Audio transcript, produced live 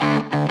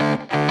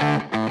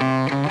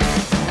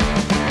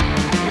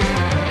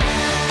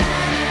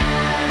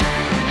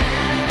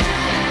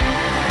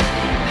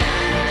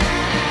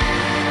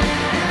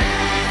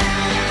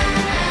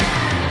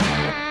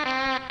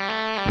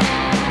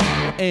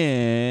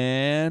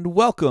and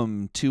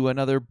welcome to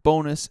another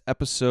bonus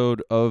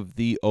episode of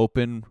the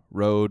Open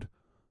Road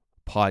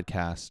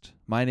Podcast.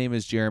 My name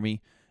is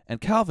Jeremy, and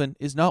Calvin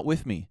is not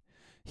with me.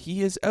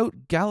 He is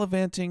out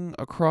gallivanting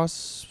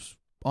across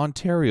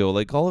Ontario,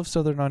 like all of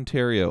southern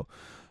Ontario.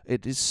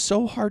 It is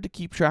so hard to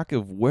keep track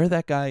of where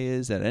that guy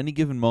is at any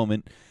given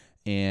moment,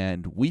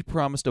 and we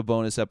promised a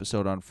bonus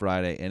episode on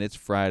Friday, and it's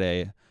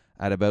Friday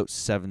at about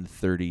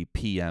 7:30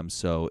 p.m.,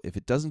 so if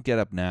it doesn't get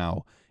up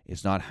now,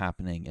 it's not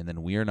happening, and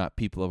then we are not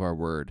people of our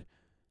word.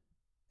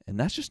 And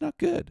that's just not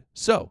good.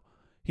 So,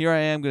 here I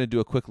am going to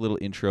do a quick little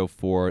intro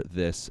for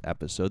this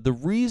episode. The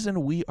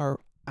reason we are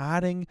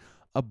adding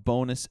a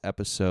bonus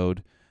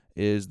episode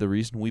is the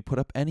reason we put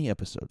up any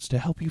episodes, to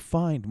help you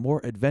find more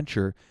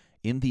adventure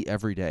in the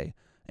everyday.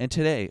 And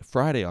today,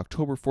 Friday,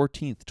 October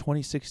 14th,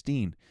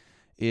 2016,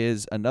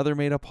 is another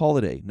made-up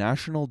holiday,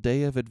 National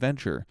Day of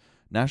Adventure.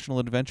 National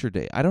Adventure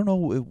Day. I don't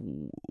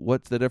know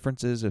what the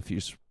difference is if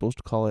you're supposed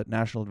to call it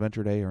National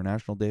Adventure Day or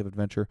National Day of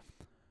Adventure.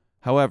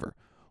 However,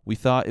 we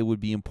thought it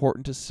would be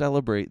important to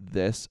celebrate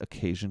this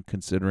occasion,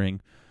 considering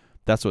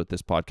that's what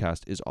this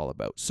podcast is all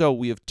about. So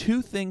we have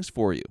two things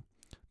for you.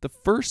 The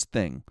first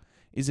thing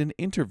is an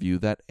interview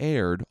that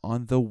aired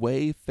on the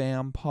Way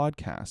Fam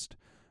podcast.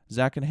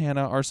 Zach and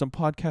Hannah are some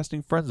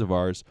podcasting friends of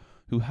ours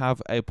who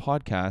have a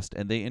podcast,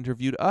 and they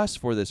interviewed us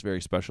for this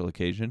very special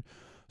occasion.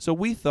 So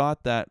we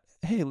thought that,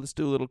 hey, let's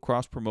do a little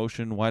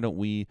cross-promotion. Why don't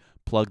we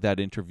plug that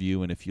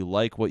interview? And if you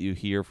like what you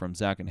hear from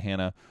Zach and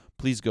Hannah,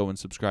 please go and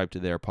subscribe to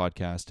their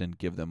podcast and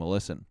give them a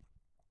listen.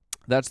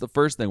 That's the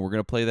first thing. We're going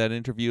to play that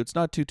interview. It's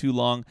not too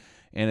long,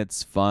 and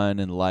it's fun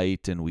and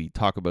light, and we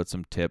talk about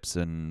some tips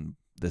and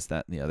this,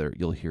 that, and the other.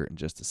 You'll hear it in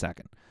just a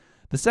second.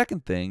 The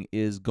second thing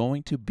is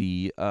going to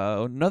be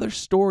another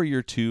story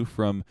or two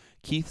from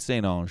Keith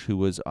St. Ange, who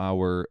was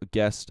our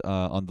guest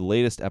on the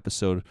latest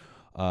episode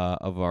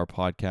of our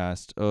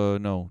podcast.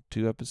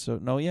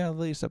 The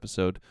latest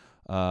episode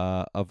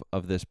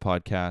of this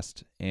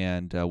podcast.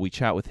 And we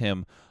chat with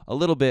him a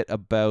little bit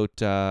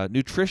about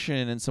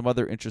nutrition and some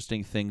other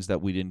interesting things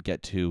that we didn't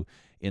get to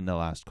in the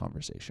last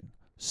conversation.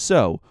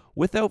 So,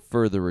 without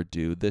further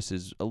ado, this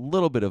is a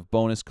little bit of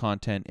bonus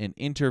content, an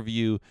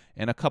interview,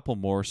 and a couple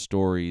more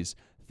stories.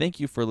 Thank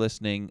you for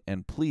listening,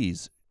 and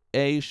please,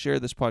 A, share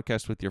this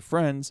podcast with your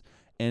friends,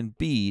 and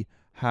B,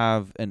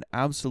 have an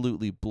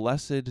absolutely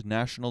blessed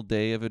National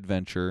Day of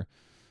Adventure.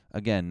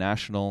 Again,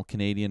 national,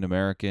 Canadian,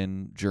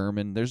 American,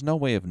 German. There's no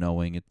way of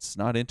knowing. It's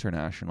not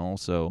international,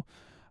 so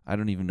I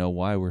don't even know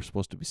why we're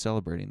supposed to be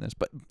celebrating this.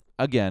 But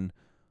again,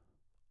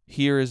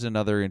 here is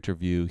another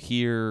interview.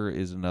 Here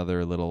is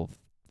another little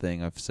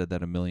thing. I've said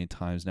that a million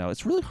times now.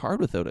 It's really hard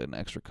without an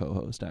extra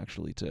co-host,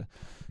 actually, to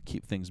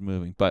keep things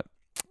moving. But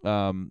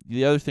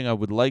the other thing I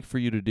would like for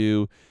you to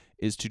do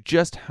is to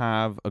just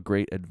have a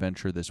great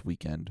adventure this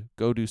weekend.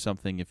 Go do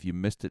something if you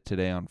missed it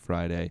today on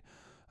Friday.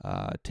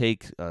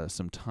 Take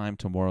some time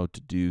tomorrow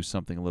to do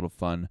something a little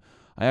fun.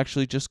 I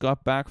actually just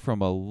got back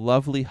from a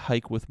lovely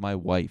hike with my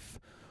wife.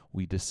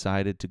 We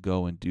decided to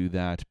go and do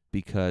that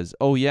because,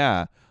 oh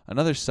yeah,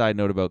 another side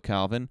note about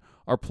Calvin,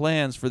 our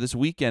plans for this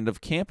weekend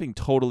of camping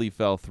totally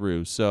fell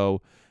through.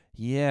 So,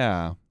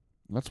 yeah,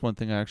 that's one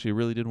thing I actually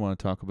really did want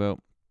to talk about.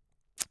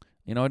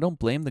 You know, I don't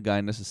blame the guy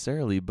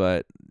necessarily,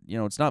 but, you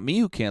know, it's not me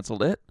who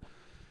canceled it,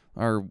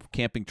 our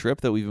camping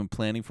trip that we've been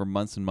planning for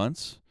months and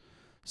months.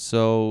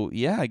 So,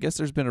 yeah, I guess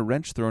there's been a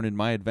wrench thrown in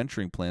my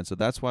adventuring plan. So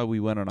that's why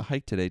we went on a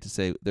hike today, to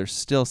say there's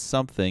still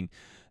something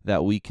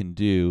that we can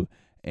do.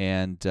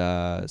 And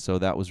so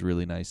that was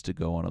really nice to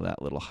go on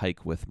that little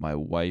hike with my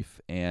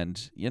wife.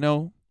 And, you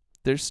know,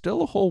 there's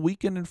still a whole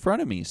weekend in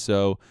front of me.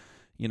 So,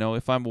 you know,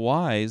 if I'm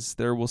wise,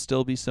 there will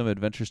still be some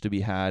adventures to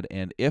be had.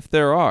 And if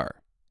there are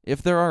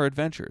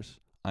adventures,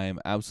 I am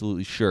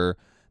absolutely sure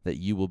that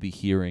you will be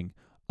hearing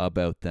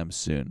about them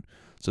soon.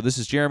 So this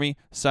is Jeremy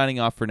signing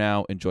off for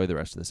now. Enjoy the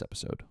rest of this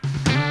episode.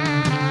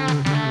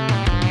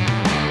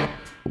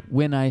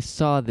 When I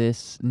saw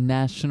this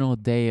National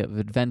Day of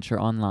Adventure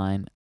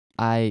online,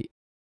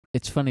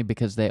 it's funny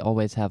because they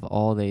always have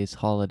all these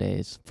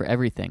holidays for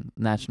everything.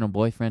 National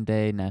Boyfriend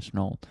Day,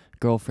 National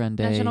Girlfriend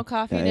Day. National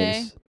Coffee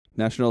Day.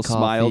 National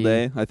Smile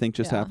Day, I think,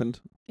 just happened.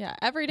 Yeah,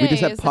 every day. We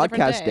just had is a different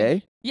Podcast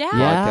Day. Yeah.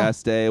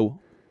 Podcast Day.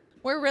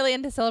 We're really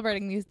into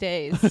celebrating these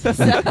days.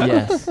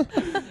 Yes.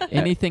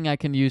 Anything I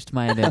can use to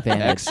my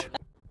advantage. It's some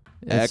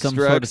Extra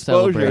sort of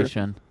exposure.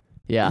 celebration.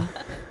 Yeah.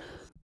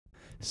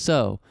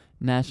 So,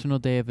 National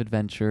Day of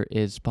Adventure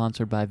is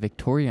sponsored by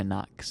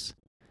Victorinox.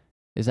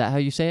 Is that how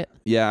you say it?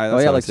 Yeah. Oh,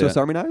 yeah, like Swiss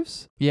Army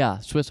knives? Yeah,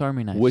 Swiss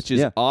Army knives. Which is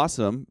Yeah.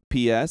 awesome.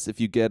 P.S. If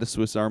you get a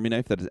Swiss Army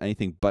knife that is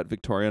anything but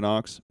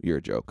Victorinox, you're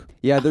a joke.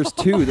 Yeah, there's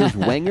two. There's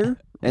Wenger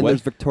and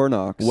there's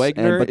Victorinox.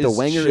 Wegner but the is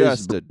Wenger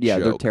just a they're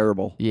joke.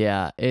 terrible.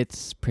 Yeah,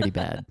 it's pretty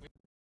bad.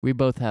 We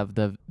both have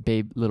the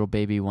little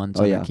baby ones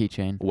Oh, on yeah. our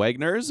keychain.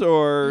 Wagners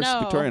or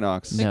No.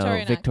 Victorinox? No,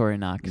 Victorinox.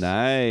 Victorinox.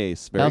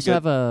 Nice. I Very also good.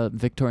 have a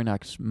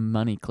Victorinox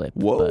money clip.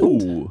 but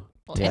Whoa.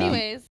 Well, Yeah.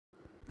 anyways,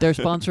 they're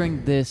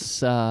sponsoring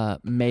this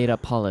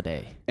made-up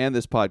holiday. And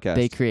this podcast.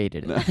 They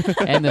created it.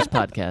 And this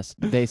podcast.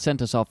 They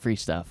sent us all free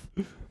stuff.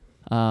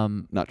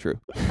 Not true.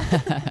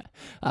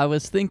 I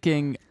was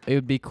thinking it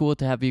would be cool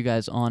to have you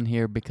guys on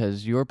here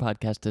because your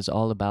podcast is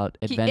all about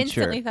He adventure.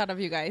 instantly thought of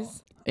you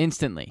guys.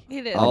 Instantly.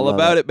 He did. All love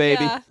about it. it,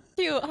 baby. Yeah.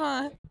 Cute,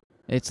 huh?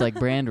 It's like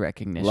brand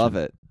recognition. Love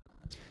it.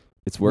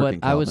 It's working.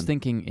 What I was Calvin.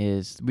 thinking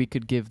is we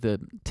could give the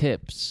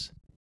tips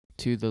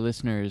to the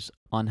listeners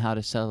on how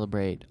to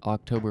celebrate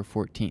October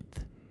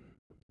 14th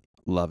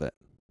Love it.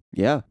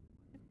 Yeah.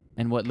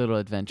 and what little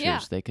adventures Yeah.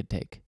 they could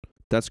take.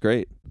 That's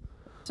great.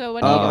 So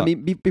what do you I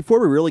mean, before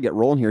we really get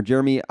rolling here,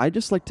 Jeremy, I'd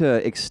just like to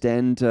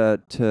extend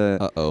to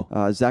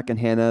Uh-oh. Zach and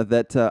Hannah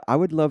that I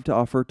would love to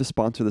offer to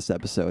sponsor this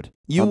episode.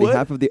 You on would?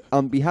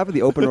 on behalf of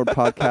the Open Road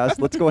podcast,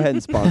 let's go ahead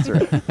and sponsor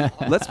it.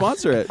 Let's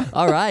sponsor it.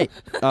 All right.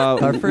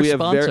 Our first we have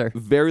sponsor.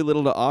 very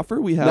little to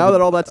offer. We have Now that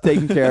all that's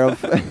taken care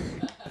of.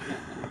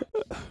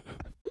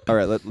 all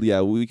right.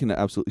 We can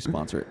absolutely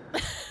sponsor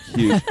it.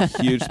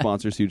 Huge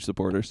sponsors, huge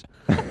supporters.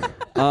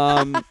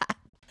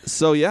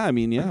 So yeah, I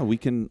mean, yeah, we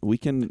can.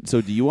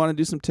 So do you want to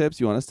do some tips?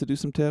 You want us to do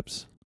some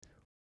tips?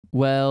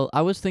 Well,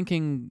 I was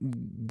thinking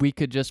we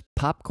could just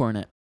popcorn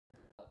it.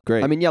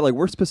 Great. I mean, yeah, like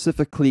we're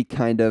specifically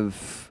kind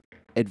of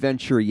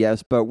adventure,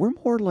 yes, but we're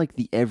more like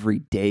the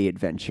everyday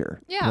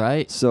adventure. Yeah.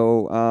 Right?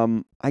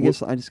 So I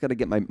guess I just got to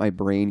get my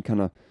brain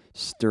kind of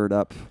stirred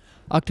up.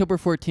 October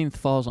 14th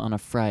falls on a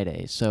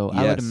Friday, so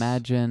I would Yes.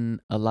 imagine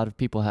a lot of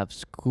people have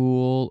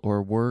school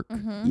or work,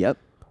 Mm-hmm. Yep.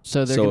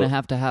 so they're So- going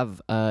to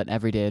have an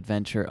everyday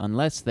adventure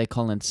unless they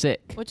call in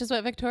sick. Which is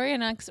what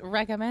Victorinox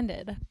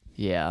recommended.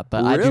 Yeah,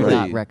 but I do not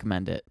Really?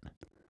 recommend it.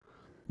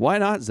 Why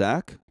not,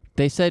 Zach?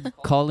 They said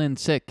call in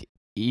sick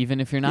even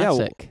if you're not Yeah, well-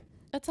 sick.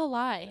 That's a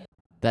lie.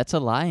 That's a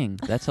lying.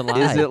 That's a lie.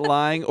 Is it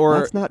lying or?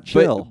 That's not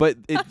chill. But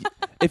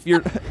if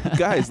you're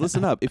guys,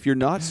 listen up. If you're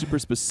not super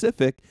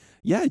specific,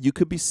 yeah, you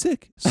could be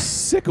sick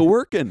of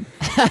working.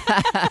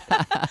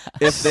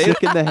 If they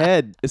Sick in the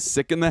head. is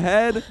sick in the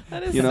head,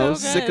 That is you know,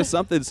 so sick good. of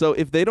something. So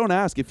if they don't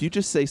ask, if you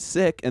just say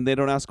sick and they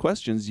don't ask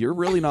questions, you're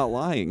really not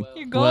lying.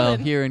 You're Well,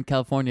 golden. here in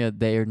California,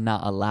 they are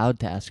not allowed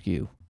to ask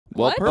you.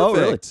 Well, What?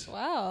 perfect. Oh,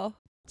 really? Wow.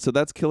 So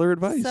that's killer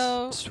advice.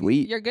 So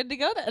Sweet. you're good to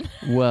go then.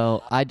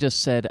 Well, I just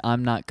said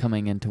I'm not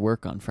coming into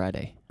work on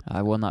Friday.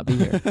 I will not be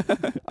here.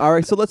 All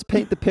right, so let's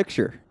paint the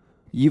picture.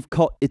 You've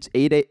called. It's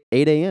 8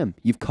 a.m.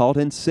 You've called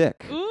in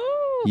sick. Ooh.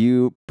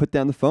 You put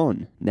down the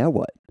phone. Now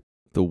what?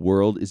 The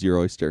world is your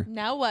oyster.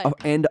 Now what? Oh,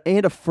 and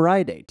a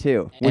Friday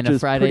too, And which a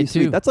is Friday, pretty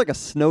sweet. too. That's like a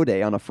snow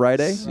day on a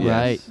Friday. Yes.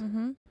 Right.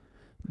 Mm-hmm.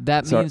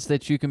 That Sorry. means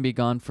that you can be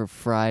gone for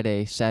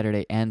Friday,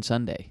 Saturday, and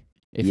Sunday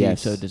if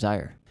Yes. you so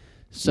desire.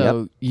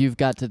 So you've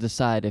got to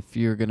decide if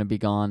you're going to be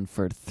gone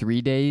for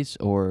 3 days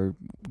or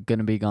going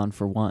to be gone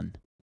for 1.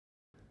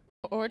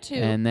 Or two.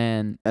 And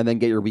then, And then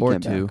get your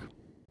weekend two. back.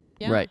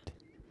 Yeah. right.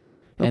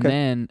 And Okay.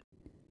 then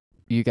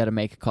you got to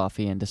make a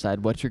coffee and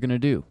decide what you're going to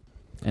do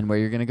and where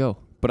you're going to go.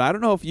 But I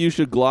don't know if you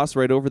should gloss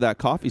right over that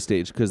coffee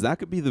stage because that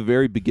could be the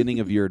very beginning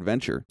of your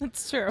adventure.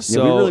 That's true. Yeah,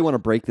 So, we really want to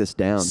break this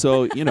down.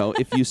 So, you know,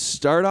 if you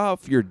start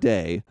off your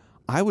day,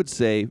 I would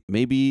say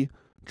maybe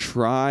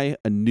try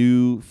a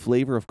new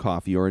flavor of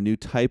coffee or a new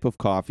type of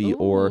coffee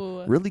or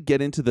Ooh. really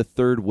get into the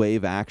third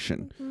wave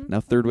action. Mhm. Now,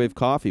 third wave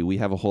coffee, we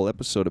have a whole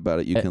episode about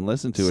it. You can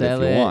listen to it if sell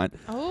you it. want.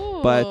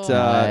 Oh. But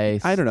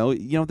Nice. I don't know.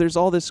 You know, there's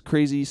all this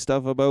crazy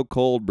stuff about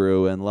cold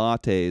brew and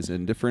lattes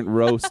and different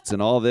roasts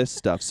and all this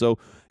stuff. So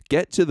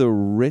get to the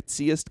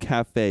ritziest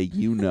cafe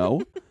you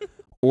know,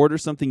 order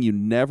something you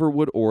never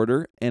would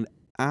order, and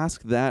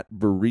ask that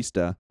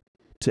barista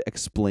to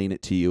explain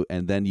it to you.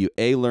 And then you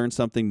A, learn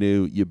something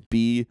new, you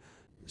B,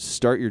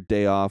 start your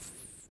day off,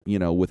 you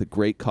know, with a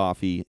great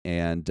coffee.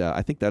 And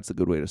I think that's a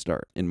good way to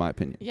start, in my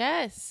opinion.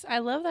 Yes, I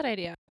love that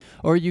idea.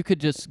 Or you could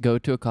just go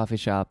to a coffee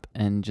shop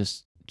and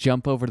just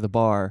jump over to the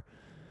bar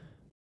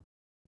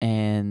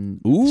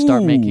and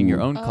start making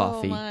your own Oh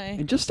coffee. my.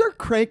 and just start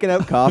cranking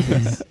out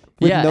coffees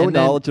with Yeah, no and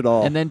then- knowledge at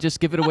all. And then just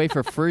give it away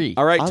for free.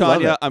 All right, I love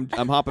Tanya, it.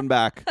 I'm hopping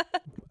back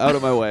out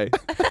of my way.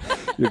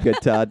 You're good,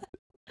 Todd.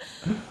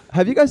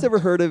 Have you guys ever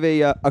heard of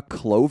a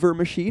Clover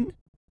machine,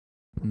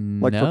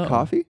 like no. for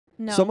coffee?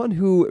 No. Someone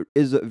who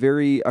is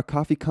a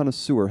coffee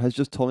connoisseur has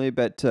just told me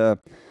about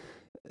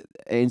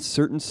in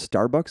certain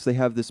Starbucks they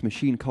have this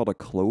machine called a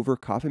Clover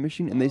coffee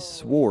machine, and they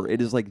swore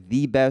it is like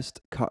the best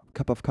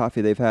cup of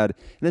coffee they've had,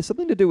 and it's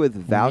something to do with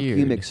vacuum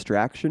Weird.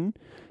 extraction.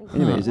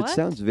 Anyways, it What?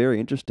 sounds very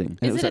interesting.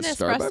 And it Is was it an at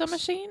espresso Starbucks?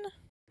 machine?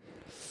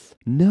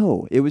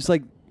 No, it was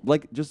like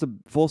just a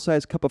full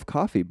size cup of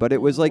coffee, but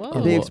it was like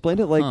Whoa. they explained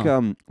it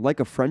Huh. like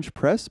a French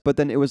press, but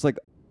then it was like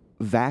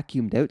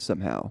vacuumed out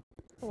somehow.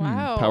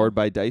 Wow. Powered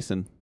by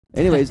Dyson.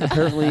 Anyways,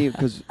 apparently,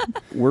 because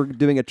we're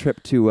doing a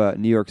trip to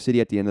New York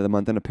City at the end of the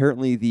month, and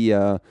apparently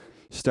the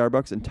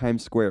Starbucks in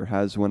Times Square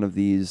has one of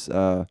these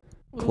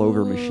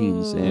Clover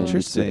machines, Ooh. and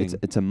Interesting.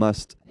 it's a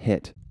must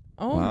hit.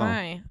 Oh Wow.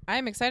 my.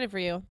 I'm excited for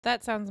you.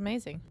 That sounds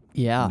amazing.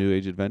 Yeah. New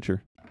age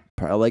adventure.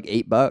 Probably like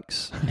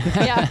 $8.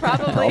 Yeah,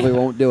 probably. Probably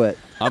won't do it.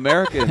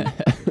 American,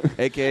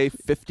 aka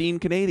 15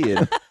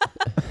 Canadian.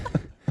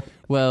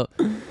 Well,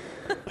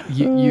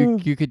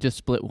 you could just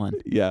split one.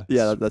 Yeah.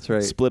 Yeah, that's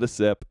right. Split a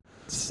sip.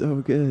 So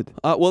good.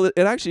 Well, it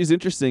actually is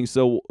interesting.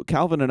 So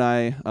Calvin and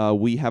I,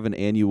 we have an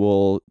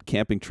annual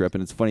camping trip,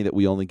 and it's funny that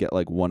we only get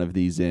like one of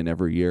these in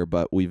every year,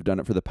 but we've done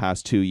it for the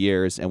past 2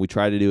 years, and we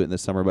try to do it in the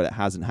summer, but it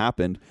hasn't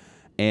happened.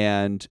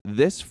 And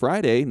this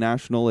Friday,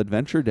 National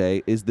Adventure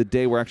Day, is the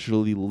day we're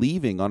actually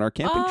leaving on our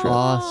camping trip.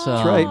 Awesome.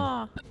 That's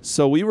right.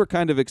 So we were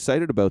kind of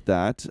excited about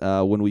that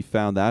when we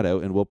found that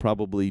out, and we'll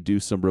probably do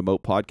some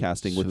remote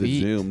podcasting with the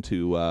Sweet. Zoom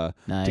to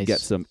Nice. get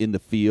some in the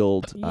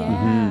field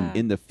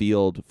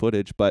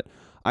footage. But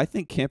I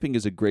think camping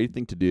is a great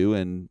thing to do,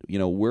 and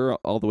we're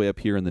all the way up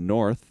here in the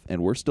north,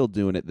 and we're still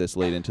doing it this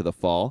late into the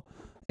fall.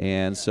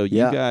 And so you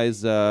Yeah.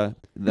 guys,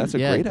 that's a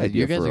Yeah, great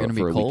idea you guys for, are gonna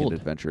be for a cold. weekend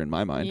adventure in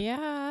my mind.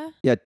 Yeah.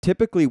 Yeah,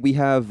 typically we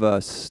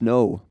have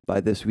snow by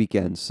this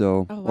weekend,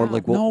 so Oh, or wow.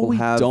 like No, we'll we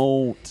have.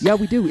 don't. Yeah,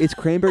 we do. It's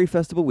Cranberry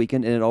Festival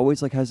weekend, and it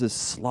always like has this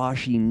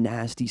sloshy,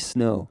 nasty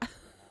snow.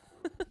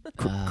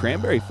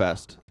 Cranberry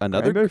Fest,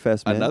 another Cranberry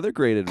Fest, man. another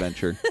great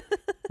adventure.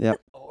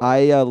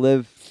 I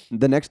live.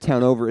 The next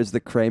town over is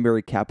the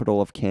cranberry capital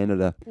of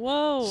Canada.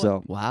 Whoa.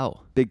 So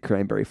Wow. big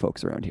cranberry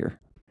folks around here.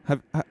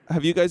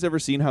 Have you guys ever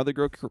seen how they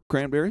grow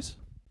cranberries?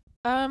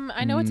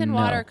 I know it's in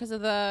water No. because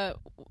of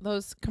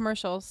those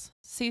commercials.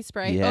 Sea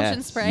spray, Yes,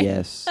 ocean spray.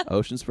 Yes.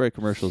 Ocean spray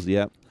commercials,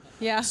 yeah.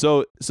 Yeah.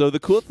 So the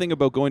cool thing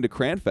about going to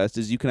Cranfest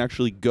is you can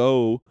actually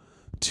go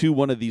to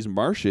one of these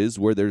marshes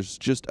where there's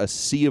just a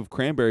sea of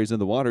cranberries in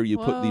the water. You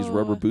put these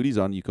rubber Whoa. booties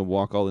on, you can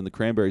walk all in the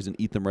cranberries and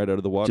eat them right out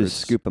of the water. Just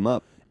scoop them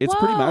up. It's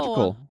pretty Whoa.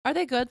 magical. Are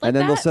they good like And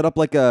then that? they'll set up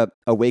like a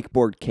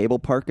wakeboard cable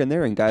park in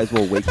there, and guys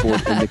will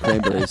wakeboard in the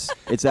cranberries.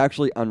 It's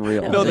actually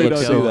unreal. No, It they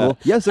looks don't so do that. cool.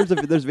 Yes, there's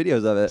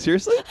videos of it.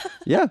 Seriously?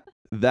 Yeah,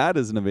 That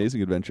is an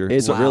amazing adventure.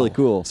 it's Wow. really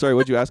cool. Sorry,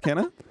 what'd you ask,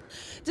 Hannah?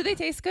 Do they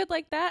taste good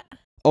like that?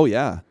 Oh,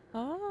 yeah.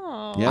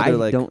 Oh. Yeah, I they're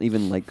like don't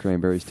even like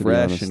cranberries, to be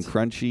Fresh honest. and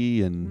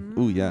crunchy and,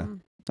 ooh, yeah. Mm.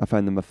 I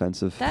find them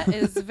offensive. That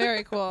is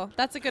very cool.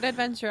 That's a good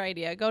adventure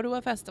idea. Go to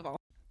a festival.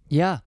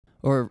 Yeah.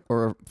 Or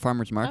a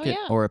farmer's market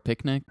yeah. or a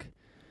picnic.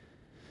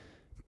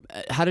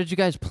 How did you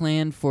guys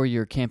plan for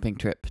your camping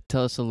trip?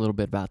 Tell us a little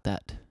bit about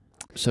that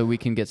so we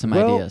can get some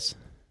Well, ideas.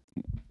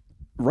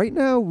 Right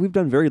now, we've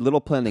done very little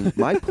planning.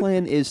 My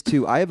plan is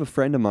I have a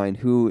friend of mine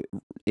who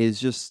is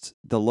just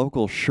the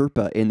local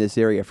Sherpa in this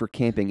area for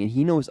camping, and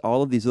he knows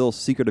all of these little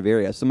secretive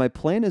areas. So my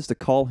plan is to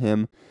call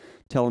him,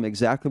 tell him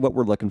exactly what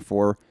we're looking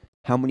for,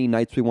 how many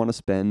nights we want to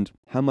spend,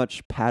 how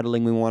much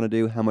paddling we want to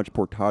do, how much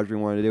portage we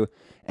want to do,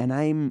 and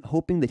I'm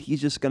hoping that he's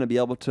just going to be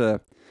able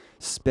to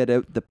spit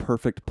out the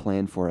perfect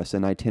plan for us,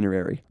 an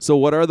itinerary. So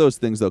what are those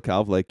things, though,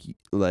 Calv?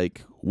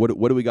 Like what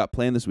do we got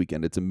planned this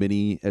weekend? It's a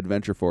mini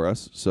adventure for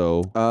us,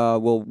 so...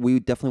 Well, we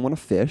definitely want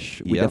to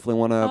fish. We Yep. definitely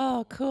want to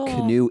Oh, cool.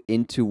 canoe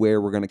into where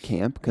we're going to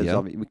camp because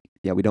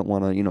Yep. we don't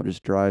want to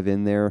just drive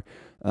in there.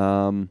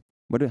 How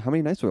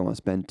many nights do we want to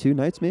spend? 2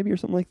 nights maybe or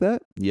something like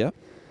that? Yeah.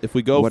 If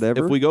we go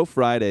Whatever. if we go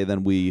Friday,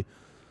 then we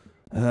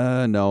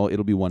no,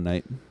 it'll be one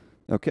night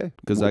Okay,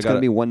 because Well, I it's gonna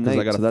got be one night.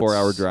 I got so a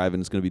 4-hour that's- drive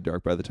and it's gonna be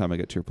dark by the time I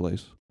get to your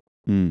place.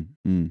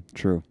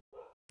 True.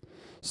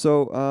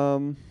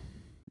 So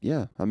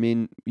yeah, I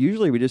mean,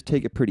 usually we just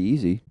take it pretty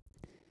easy.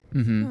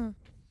 Mm-hmm. Hmm.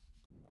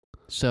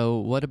 So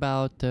what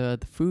about the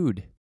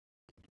food?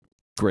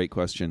 Great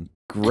question.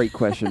 Great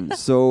question.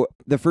 So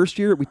the first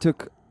year we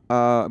took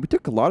a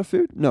lot of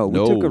food. No, we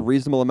took No. a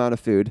reasonable amount of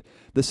food.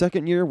 The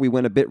second year we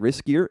went a bit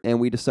riskier and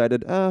we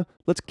decided,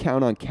 let's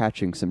count on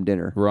catching some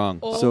dinner. Wrong.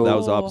 So- that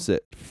was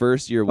opposite.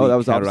 First year we that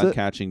was counted on opposite?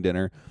 catching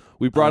dinner.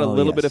 We brought a Oh,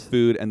 little bit of yes.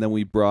 food and then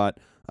we brought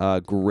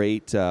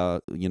great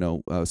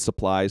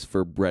supplies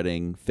for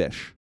breading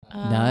fish.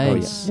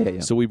 Nice. Oh, yeah.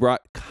 So we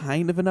brought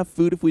kind of enough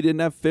food if we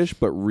didn't have fish,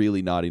 but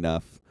really not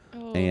enough.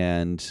 Oh.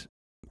 And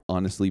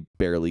honestly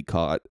barely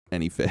caught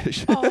any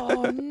fish.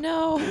 Oh,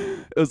 no.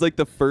 It was like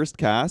the first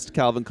cast.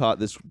 Calvin caught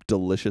this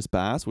delicious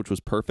bass, which was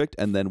perfect,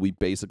 and then we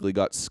basically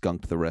got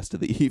skunked the rest of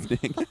the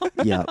evening.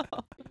 Yeah,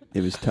 it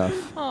was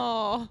tough.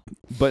 Oh.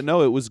 But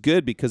no, it was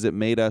good because it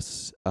made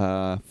us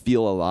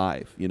feel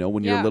alive. When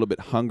you're a Yeah. little bit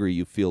hungry,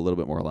 you feel a little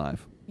bit more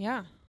alive.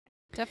 Yeah.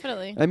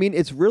 Definitely. I mean,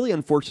 it's really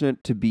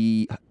unfortunate to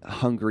be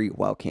hungry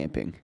while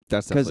camping.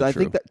 That's Because definitely I true.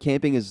 think that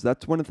camping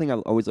that's one thing I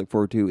always look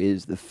forward to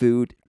is the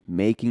food,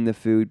 making the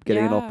food,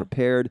 getting it all Yeah.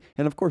 prepared,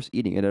 and of course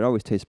eating it. It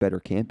always tastes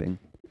better camping.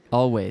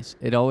 Always.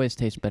 It always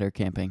tastes better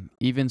camping.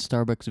 Even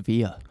Starbucks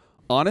Via.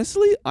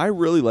 Honestly, I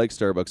really like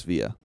Starbucks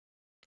Via.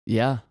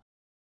 Yeah.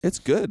 It's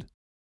good.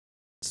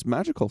 It's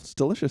magical. It's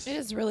delicious. It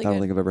is really I don't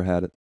good. think I've ever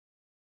had it.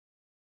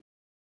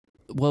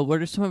 Well,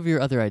 what are some of your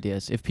other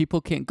ideas? If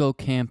people can't go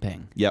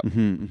camping Yep.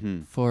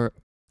 Mm-hmm. for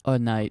a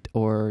night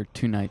or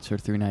 2 nights or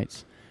 3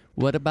 nights,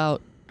 what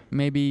about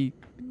maybe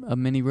a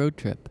mini road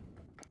trip?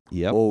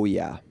 Yep. Oh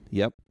yeah,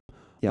 Yep.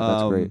 yeah,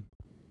 that's great.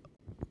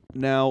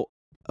 Now,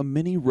 a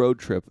mini road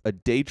trip, a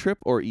day trip,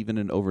 or even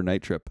an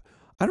overnight trip.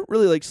 I don't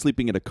really like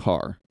sleeping in a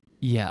car.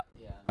 Yeah.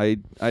 I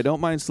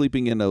don't mind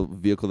sleeping in a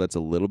vehicle that's a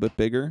little bit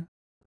bigger,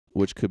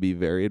 which could be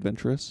very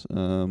adventurous.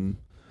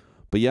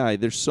 But yeah,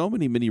 there's so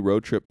many mini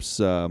road trips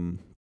of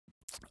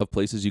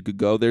places you could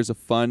go. There's a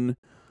fun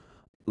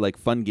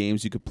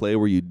games you could play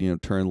where you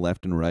turn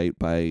left and right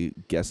by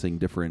guessing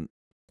different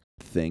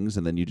things,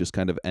 and then you just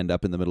kind of end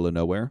up in the middle of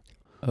nowhere.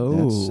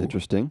 That's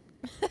interesting.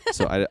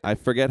 So I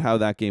forget how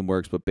that game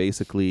works, but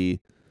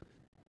basically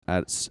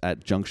at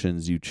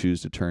junctions you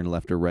choose to turn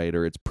left or right,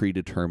 or it's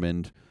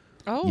predetermined.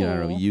 Oh. You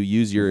know, you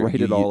use your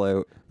Write it all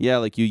out. Yeah,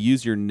 like you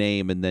use your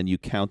name and then you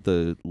count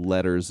the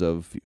letters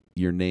of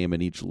your name,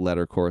 and each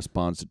letter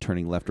corresponds to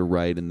turning left or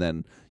right, and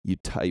then you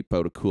type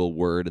out a cool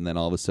word, and then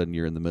all of a sudden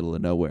you're in the middle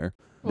of nowhere.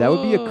 That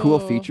would be a cool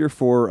Whoa. feature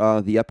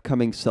for the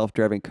upcoming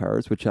self-driving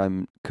cars, which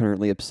I'm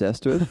currently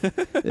obsessed with.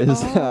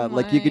 Is Oh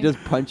like you could my.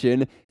 just punch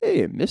in,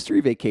 "Hey,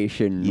 mystery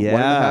vacation, Yeah.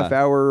 1.5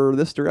 hour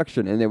this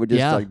direction," and it would just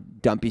Yeah. like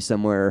dump you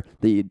somewhere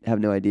that you'd have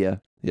no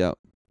idea. Yeah,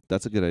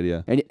 that's a good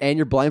idea. And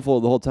you're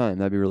blindfolded the whole time.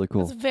 That'd be really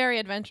cool. It's very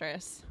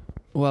adventurous.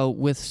 Well,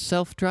 with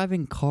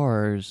self-driving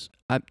cars,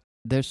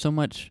 there's so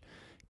much.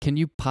 Can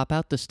you pop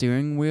out the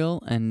steering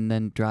wheel and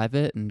then drive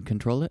it and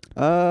control it?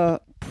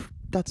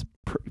 That's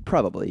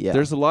probably, yeah.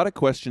 There's a lot of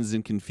questions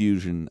and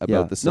confusion about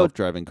Yeah. the No.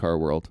 self-driving car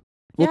world.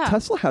 Well, Yeah.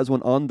 Tesla has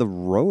one on the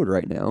road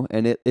right now,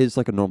 and it is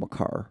like a normal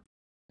car.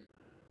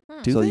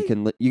 Do so they? you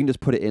can just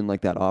put it in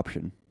like that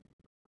option.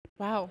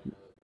 Wow.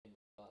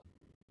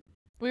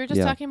 We were just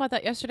Yeah. talking about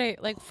that yesterday.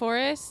 Like,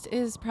 Forrest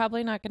is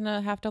probably not going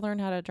to have to learn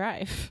how to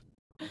drive.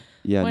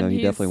 Yeah, When no, he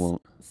he's definitely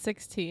won't.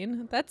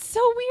 16. That's so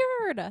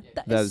weird.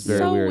 That is is very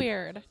so weird.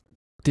 weird.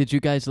 Did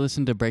you guys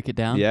listen to Break It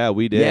Down? Yeah,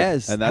 we did.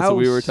 Yes, and that's how what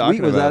we were talking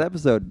sweet was about. that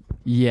episode?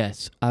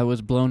 Yes, I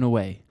was blown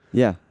away.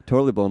 Yeah,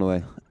 totally blown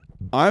away.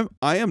 I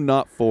am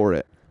not for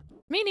it.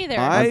 Me neither.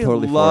 I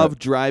totally for love it.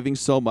 driving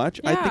so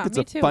much. I think Yeah, it's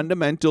me a too.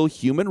 fundamental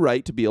human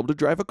right to be able to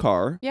drive a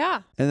car,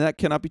 yeah. and that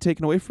cannot be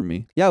taken away from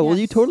me. Yeah, well,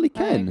 you Yes, totally I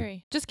can.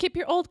 agree. Just keep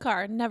your old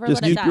car. Never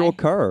Just let it keep your die. old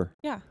car.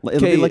 Yeah. It'll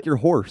be Okay. like your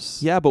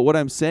horse. Yeah, but what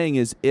I'm saying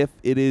is if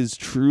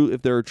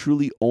there are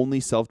truly only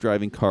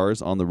self-driving cars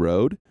on the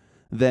road,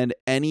 then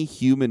any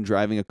human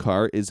driving a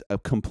car is a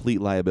complete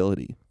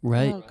liability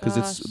Right. Oh, because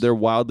gosh. they're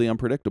wildly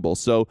unpredictable.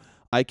 So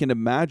I can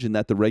imagine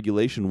that the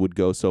regulation would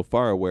go so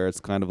far where it's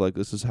kind of like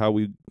this is how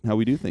we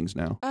do things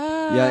now.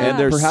 Yeah, And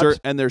there's perhaps-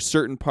 there's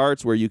certain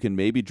parts where you can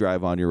maybe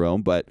drive on your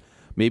own, but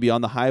maybe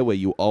on the highway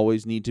you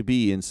always need to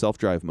be in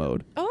self-drive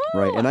mode. Oh,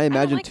 Right, and I don't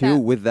imagine like too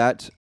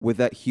that. with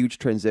that huge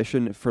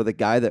transition for the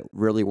guy that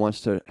really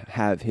wants to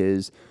have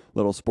his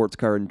little sports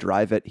car and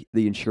drive it,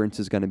 the insurance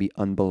is going to be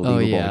unbelievable. Oh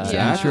yeah,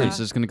 Exactly. insurance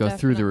is going to go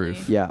through the roof.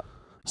 Definitely. Yeah.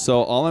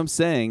 So all I'm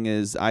saying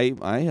is I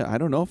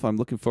don't know if I'm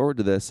looking forward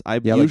to this. I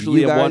Yeah, like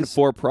usually you am one guys-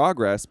 for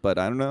progress, but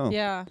I don't know.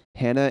 Yeah.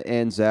 Hannah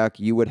and Zach,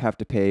 you would have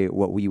to pay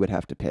what we would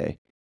have to pay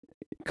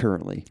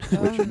currently,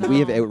 which Oh, we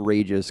have no.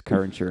 outrageous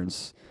car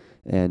insurance,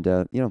 and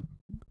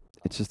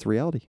it's just the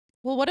reality.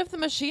 Well, what if the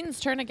machines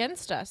turn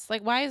against us?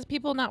 Like, why is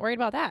people not worried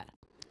about that?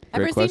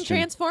 Great Ever question. seen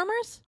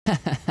Transformers?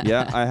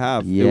 Yeah, I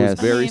have. It Yes. was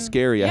very I mean,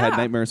 scary. I had yeah.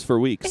 nightmares for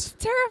weeks. It's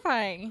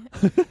terrifying.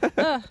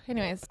 Ugh,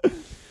 anyways.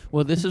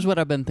 Well, this is what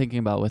I've been thinking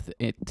about with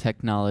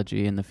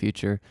technology in the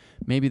future.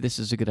 Maybe this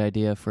is a good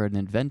idea for an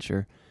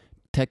adventure.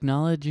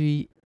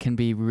 Technology can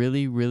be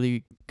really,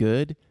 really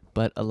good,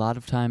 but a lot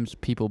of times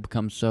people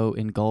become so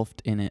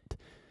engulfed in it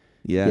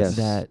Yes.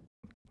 that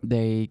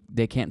they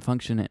can't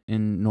function it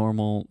in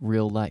normal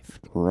real life.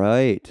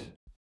 Right.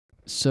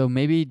 So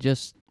maybe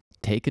just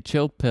take a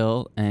chill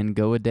pill and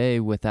go a day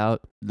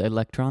without the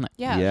electronic.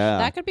 Yeah. Yeah.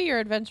 That could be your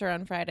adventure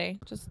on Friday.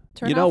 Just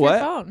turn You know off what? your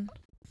phone.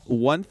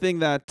 One thing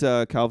that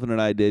Calvin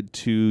and I did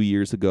 2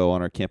 years ago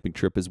on our camping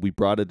trip is we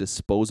brought a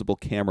disposable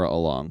camera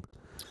along.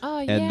 Oh,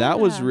 yeah. And that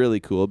was really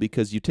cool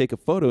because you take a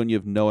photo and you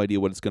have no idea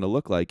what it's going to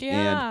look like.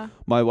 Yeah. And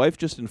my wife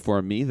just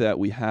informed me that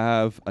we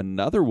have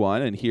another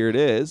one, and here it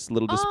is,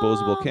 little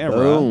disposable Oh. camera.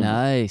 Boom.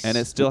 Nice. And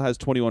it still has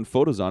 21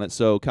 photos on it.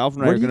 So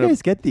Calvin and I Where are do you going to...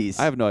 guys get these?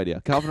 I have no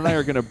idea. Calvin and I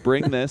are going to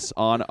bring this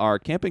on our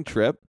camping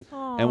trip,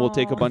 and we'll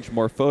take a Aw. bunch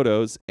more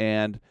photos.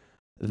 And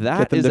Get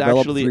that them is developed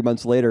actually 3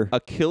 months later. a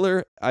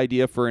killer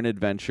idea for an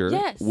adventure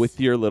Yes. with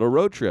your little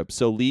road trip.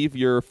 So leave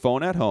your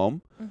phone at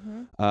home,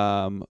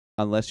 Mhm.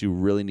 unless you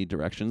really need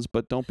directions,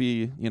 but don't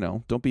be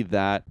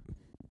that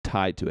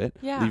tied to it.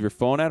 Yeah. Leave your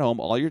phone at home,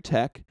 all your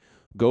tech,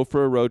 go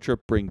for a road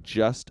trip, bring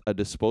just a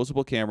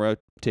disposable camera,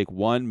 take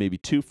one, maybe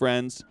 2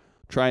 friends,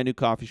 try a new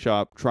coffee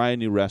shop, try a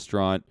new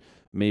restaurant,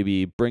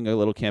 maybe bring a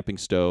little camping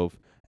stove,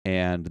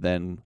 and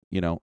then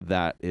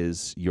that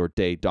is your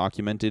day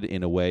documented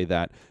in a way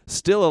that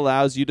still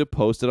allows you to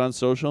post it on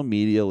social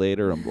media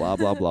later and blah,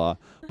 blah, blah.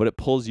 But it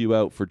pulls you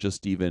out for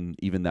just even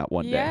that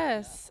one day.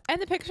 Yes. And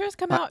the pictures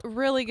come out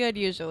really good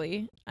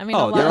usually. I mean,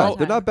 Oh, a lot they're of all- the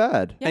They're time. not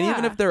bad. Yeah. And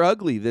even if they're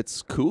ugly,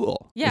 that's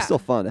cool. yeah. It's still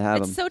fun to have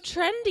It's them.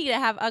 so trendy to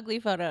have ugly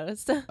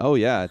photos. Oh,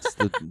 yeah. It's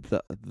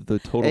the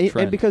total And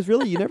trend. because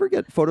really, you never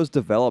get photos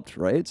developed,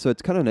 right? So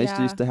it's kind of nice to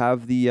Yeah. just to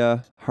have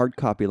the hard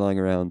copy lying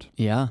around.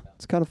 Yeah.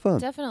 It's kind of fun.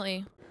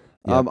 Definitely.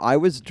 Yeah. I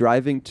was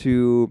driving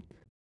to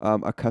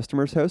a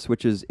customer's house,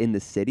 which is in the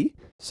city.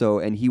 So,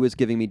 and he was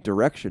giving me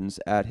directions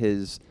at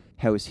his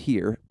house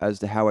here as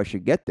to how I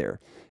should get there.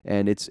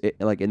 And it's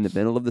like in the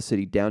middle of the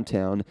city,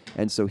 downtown.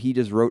 And so he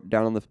just wrote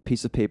down on the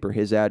piece of paper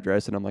his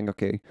address. And I'm like,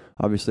 okay,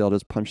 obviously I'll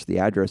just punch the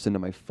address into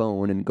my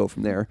phone and go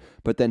from there.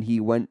 But then he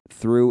went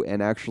through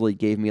and actually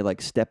gave me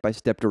like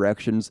step-by-step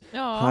directions.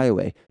 Aw.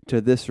 Highway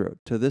to this road,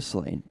 to this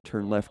lane,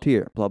 turn left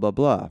here, blah, blah,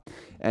 blah.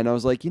 And I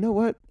was like, you know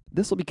what?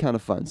 This will be kind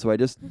of fun. So I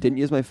just didn't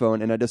use my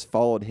phone, and I just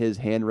followed his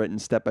handwritten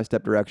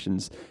step-by-step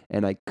directions,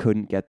 and I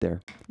couldn't get there.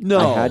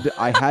 No.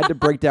 I had to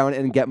break down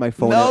and get my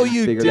phone No, out and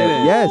you figure it out.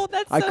 didn't. Yes, Oh,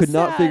 that's I so could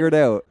not figure it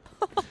sad. out.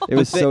 It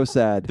was so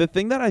sad. The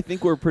thing that I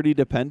think we're pretty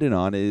dependent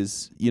on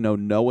is,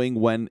 knowing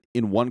when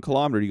in 1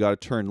 kilometer you got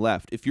to turn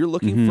left. If you're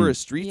looking for a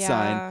street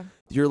sign,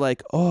 you're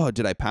like, oh,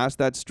 did I pass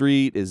that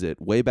street? Is it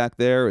way back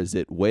there? Is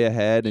it way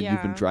ahead? And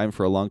you've been Yeah. driving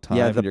for a long time.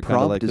 Yeah, and the you're kind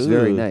of prompt like, is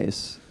very "Ooh."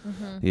 nice.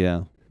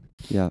 Yeah.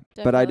 Yeah,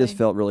 but I just Definitely.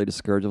 felt really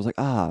discouraged. I was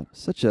like,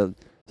 such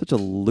a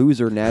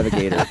loser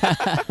navigator.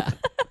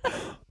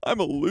 I'm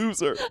a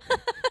loser.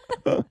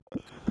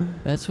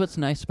 That's what's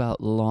nice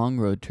about long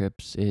road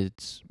trips.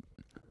 It's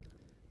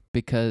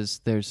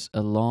because there's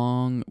a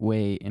long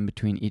way in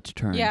between each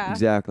turn. Yeah.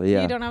 Exactly.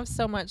 Yeah. You don't have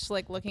so much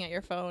like looking at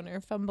your phone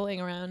or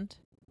fumbling around.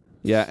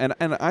 Yeah,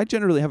 and I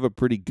generally have a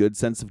pretty good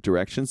sense of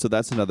direction, so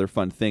that's another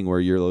fun thing where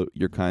you're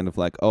kind of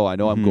like, oh, I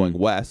know I'm Mhm. going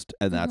west,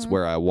 and that's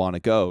where I want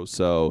to go,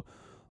 so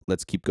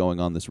let's keep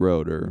going on this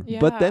road. Or Yeah.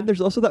 But then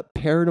there's also that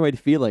paranoid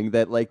feeling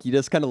that like you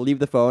just kind of leave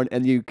the phone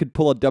and you could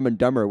pull a Dumb and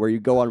Dumber where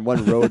you go on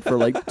one road for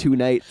like 2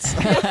 nights.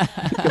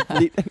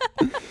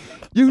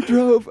 You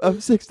drove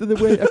 1/6 of the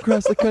way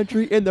across the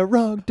country in the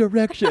wrong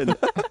direction.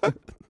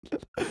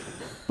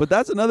 But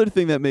that's another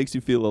thing that makes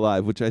you feel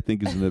alive, which I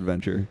think is an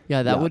adventure.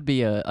 Yeah, that Yeah. would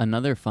be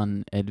another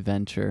fun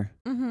adventure.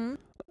 Mm-hmm.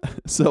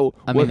 So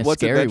I mean, a what's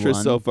scary adventure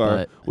so one, far?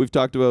 but- We've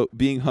talked about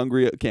being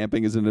hungry at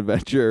camping is an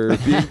adventure,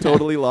 being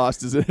totally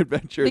lost is an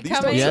adventure. These don't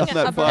Becoming Yeah. sound a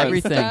that fun.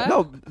 Everything. barista.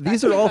 No,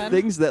 these are all fun.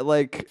 things that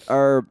like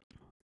are,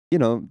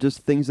 just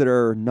things that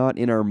are not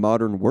in our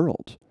modern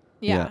world,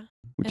 Yeah.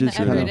 which In is the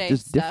kind of everyday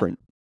just stuff. different.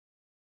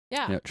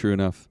 Yeah. Yeah, true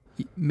enough.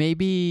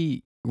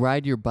 Maybe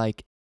ride your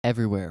bike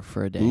everywhere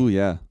for a day. Ooh,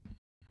 yeah.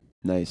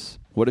 Nice.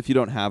 What if you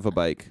don't have a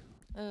bike?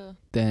 Ugh.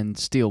 Then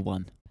steal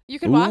one. You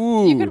could walk.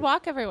 You could Ooh.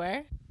 walk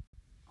everywhere.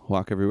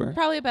 Walk everywhere?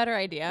 Probably a better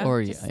idea.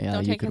 Or, Just yeah,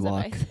 don't you take could his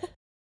walk. advice.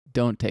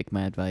 Don't take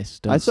my advice.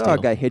 Don't I saw steal. a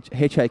guy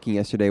hitchhiking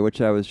yesterday, which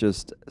I was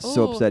just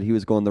so Ooh. upset he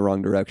was going the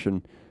wrong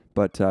direction.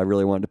 But I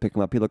really wanted to pick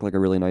him up. He looked like a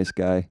really nice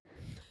guy.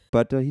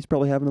 But he's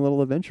probably having a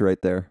little adventure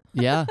right there.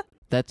 Yeah,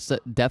 that's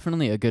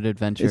definitely a good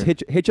adventure. Is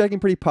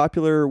hitchhiking pretty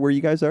popular where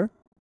you guys are?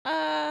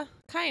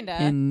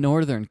 Kinda. In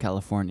Northern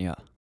California,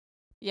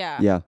 yeah.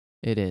 Yeah.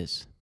 it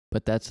is.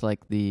 But that's like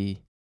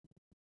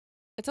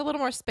It's a little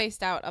more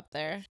spaced out up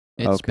there.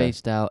 it's Okay.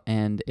 spaced out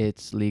and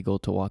it's legal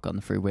to walk on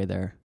the freeway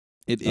there.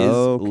 It is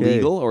Okay.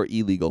 legal or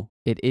illegal?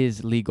 It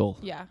is legal.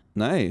 Yeah.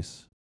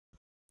 Nice.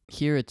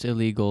 Here it's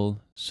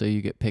illegal, so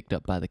you get picked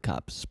up by the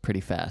cops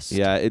pretty fast.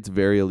 Yeah, it's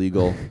very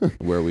illegal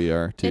where we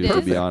are too, It to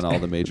is? be on all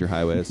the major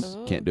highways.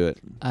 Oh. Can't do it.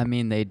 I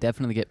mean, they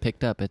definitely get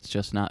picked up. It's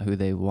just not who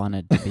they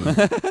wanted to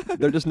be.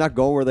 They're just not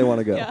going where they want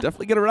to go. Yeah.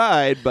 Definitely get a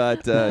ride,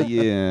 but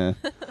yeah.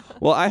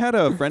 Well, I had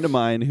a friend of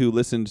mine who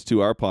listened to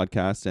our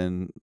podcast,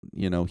 and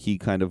he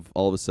kind of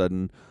all of a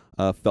sudden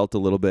felt a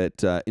little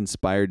bit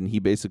inspired, and he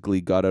basically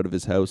got out of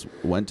his house,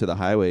 went to the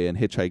highway, and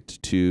hitchhiked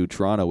to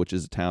Toronto, which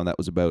is a town that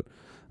was about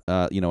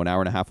an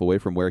hour and a half away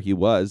from where he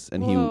was,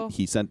 and Whoa.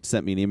 he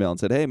sent me an email and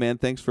said, "Hey man,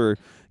 thanks for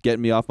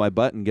getting me off my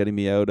butt and getting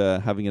me out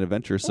having an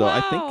adventure." So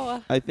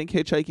Wow. I think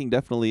hitchhiking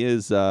definitely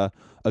is a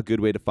good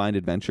way to find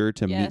adventure,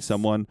 to meet Yes.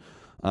 someone.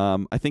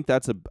 I think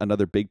that's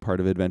another big part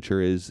of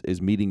adventure is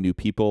meeting new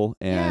people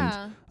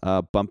and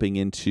Yeah. bumping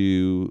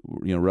into,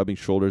 rubbing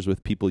shoulders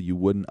with people you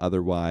wouldn't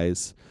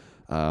otherwise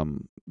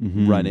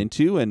run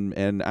into,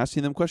 and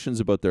asking them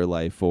questions about their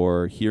life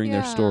or hearing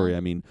their Yeah. story.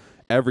 I mean,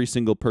 every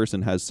single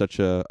person has such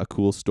a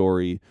cool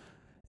story.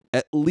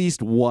 At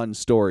least one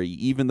story.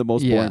 Even the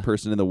most Yeah. boring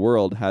person in the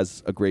world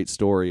has a great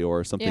story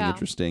or something Yeah.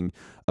 interesting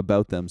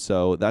about them.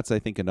 So that's, I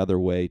think, another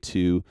way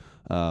to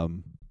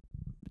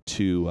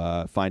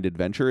find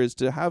adventure is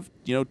to have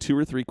 2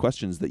 or 3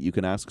 questions that you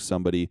can ask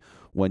somebody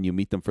when you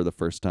meet them for the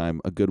first time.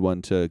 A good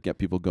one to get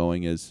people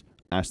going is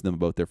ask them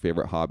about their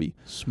favorite hobby,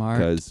 Smart.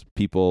 because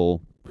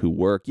people who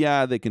work,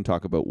 they can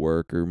talk about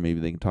work or maybe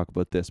they can talk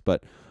about this,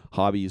 but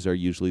hobbies are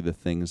usually the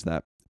things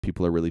that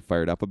people are really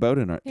fired up about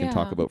and can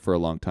talk Yeah. about for a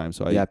long time.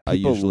 So Yeah, I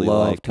people usually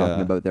love like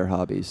talking about their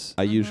hobbies.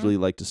 I usually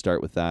like to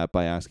start with that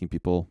by asking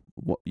people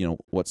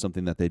what's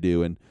something that they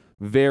do, and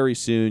very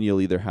soon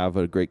you'll either have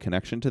a great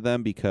connection to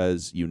them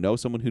because you know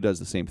someone who does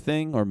the same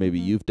thing, or maybe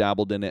Mhm. you've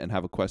dabbled in it and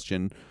have a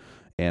question.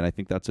 And I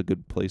think that's a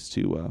good place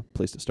to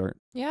start.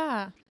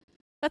 Yeah.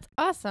 That's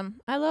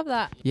awesome. I love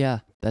that.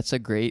 Yeah, that's a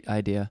great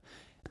idea.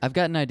 I've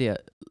got an idea.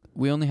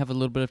 We only have a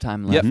little bit of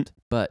time Yep. left,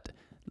 but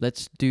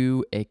let's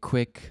do a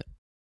quick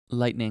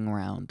lightning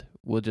round.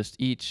 We'll just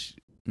each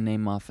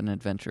name off an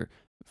adventure.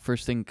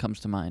 First thing comes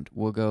to mind.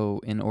 We'll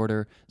go in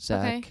order.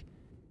 Zach, Okay.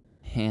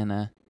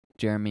 Hannah,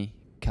 Jeremy,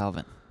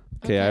 Calvin.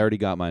 Okay, I already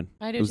got mine.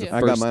 I do It was too. the I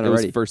first, got mine it was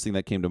already. the first thing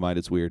that came to mind.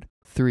 It's weird.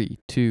 3,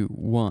 2,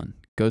 1.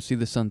 Go see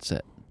the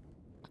sunset.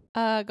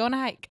 Go on a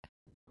hike.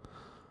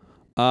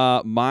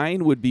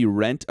 Mine would be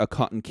rent a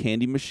cotton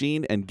candy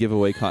machine and give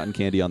away cotton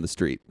candy on the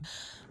street.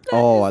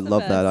 Oh, is I the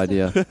love that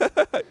best.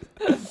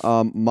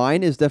 idea.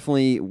 Mine is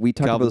definitely, we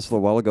talked about this a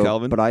little while ago,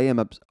 Calvin? but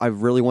I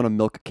really want to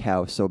milk a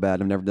cow so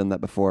bad. I've never done that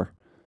before.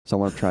 So I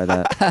want to try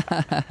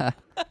that.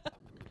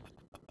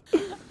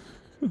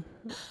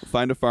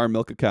 Find a farm,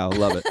 milk a cow.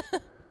 Love it.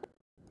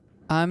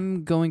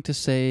 I'm going to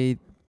say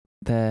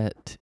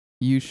that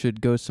you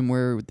should go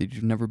somewhere that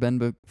you've never been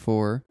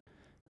before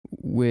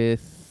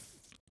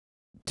with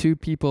 2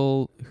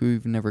 people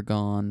who've never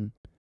done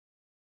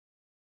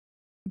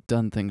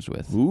things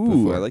with. Ooh,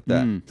 before. I like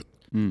that.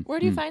 Where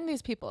do you find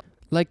these people?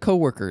 Like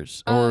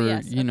coworkers Oh, or,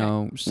 yes, okay.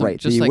 Right,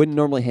 just that you like wouldn't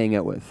normally hang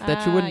out with.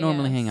 that you wouldn't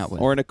normally hang out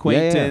with. Or an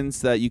acquaintance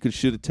that you could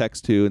shoot a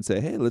text to and say,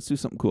 hey, let's do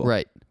something cool.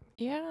 Right.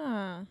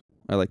 Yeah.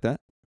 I like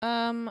that.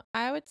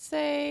 I would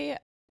say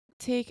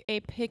take a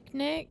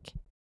picnic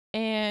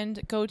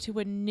and go to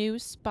a new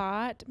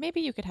spot.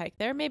 Maybe you could hike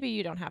there. Maybe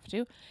you don't have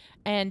to.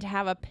 And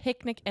have a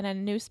picnic in a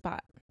new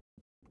spot.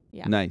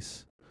 Yeah.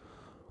 Nice.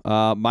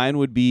 Mine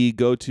would be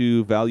go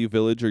to Value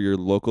Village or your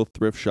local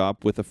thrift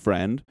shop with a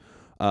friend,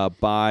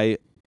 buy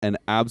an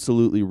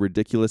absolutely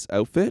ridiculous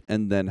outfit,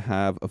 and then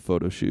have a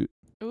photo shoot.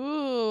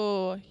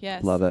 Ooh,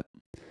 yes. Love it.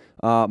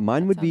 Mine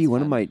That would be sounds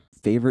one of fun. my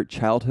favorite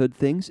childhood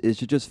things is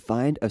to just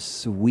find a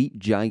sweet,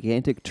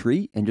 gigantic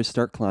tree and just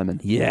start climbing.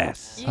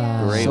 Yes.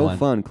 Yeah. Great So one.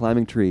 fun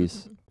climbing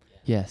trees.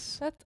 Yes.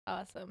 That's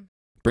awesome.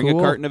 Bring a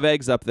Cool. carton of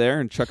eggs up there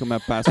and chuck them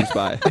at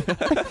passersby.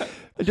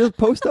 And just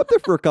post up there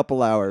for a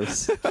couple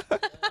hours.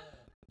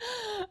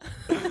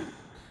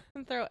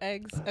 And throw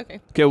eggs. Okay.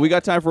 Okay, we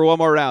got time for one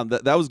more round.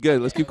 That was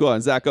good. Let's keep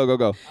going. Zach,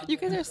 go. You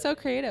guys are so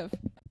creative.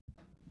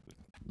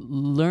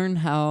 Learn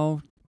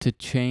how to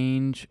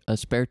change a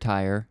spare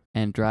tire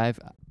and drive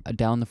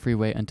down the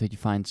freeway until you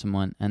find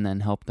someone and then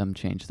help them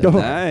change their Oh.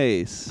 tire.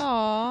 Nice.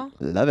 Aw.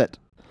 Love it.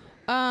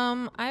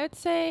 I would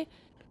say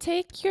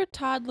take your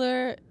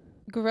toddler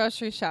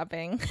grocery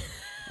shopping.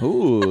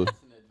 Ooh.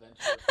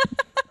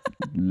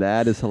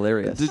 That is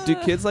hilarious. Do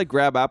kids like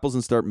grab apples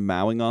and start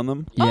mowing on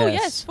them? Oh,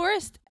 yes.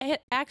 Forrest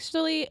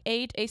actually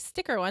ate a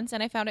sticker once,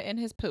 and I found it in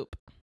his poop.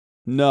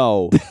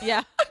 No.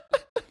 Yeah.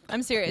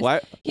 I'm serious.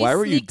 Why He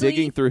were you sneakily-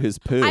 digging through his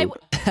poo? I was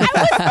not.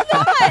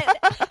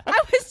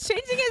 I was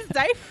changing his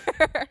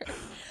diaper.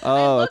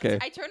 Oh, I looked, okay.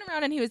 I turned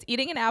around and he was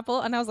eating an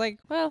apple, and I was like,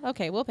 well,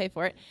 okay, we'll pay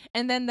for it.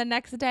 And then the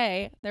next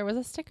day, there was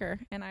a sticker,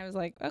 and I was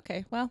like,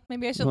 okay, well,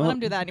 maybe I shouldn't Well, let him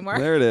do that anymore.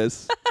 There it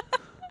is.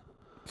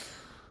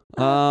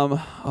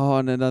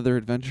 On another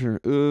adventure.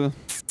 Go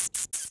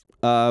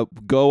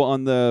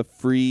on the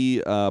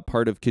free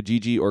part of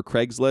Kijiji or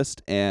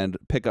Craigslist and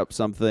pick up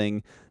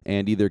something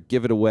and either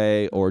give it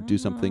away or do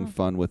something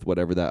fun with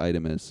whatever that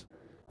item is.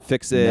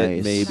 Fix it,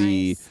 Nice.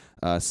 maybe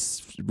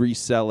Nice.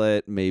 resell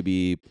it,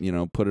 maybe,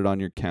 put it on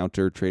your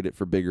counter, trade it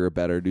for bigger or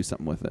better, do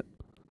something with it.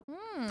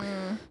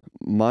 Hmm.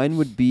 Mine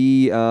would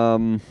be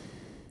in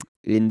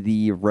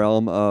the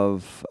realm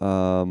of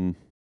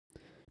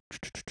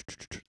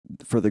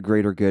for the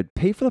greater good.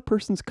 Pay for the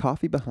person's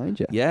coffee behind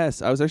you.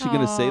 Yes, I was actually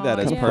going to say that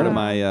Aw, as part of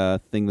yeah. my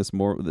thing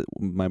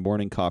my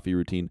morning coffee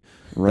routine.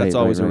 Right, That's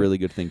always right, a right. really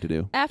good thing to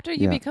do. After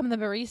you Yeah. become the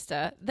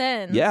barista,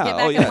 then Yeah, get oh,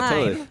 back yeah, in line.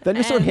 totally. Then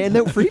just start and-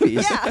 handing out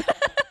freebies. Yeah.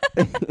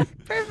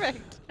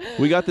 Perfect.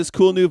 We got this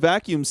cool new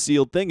vacuum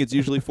sealed thing. It's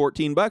usually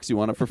 $14. You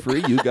want it for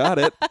free? You got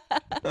it.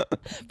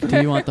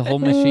 Do you want the whole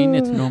machine?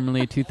 It's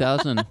normally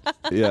 $2,000.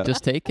 Yeah.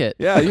 Just take it.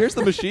 Yeah, here's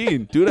the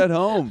machine. Do it at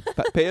home.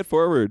 Pay it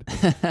forward.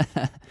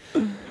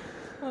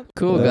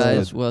 Cool, That's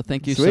guys. good. Well,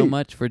 thank you so Sweet.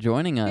 much for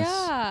joining us.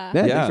 Yeah.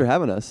 Yeah, Yeah. thanks for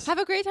having us. Have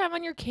a great time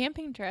on your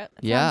camping trip.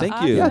 That Yeah. sounds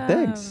Thank you. Yeah, awesome.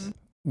 thanks.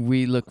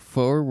 We look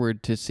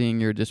forward to seeing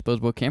your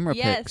disposable camera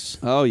Yes. pics.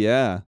 Oh,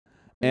 yeah.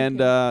 Me And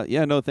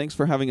too. thanks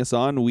for having us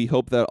on. We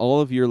hope that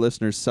all of your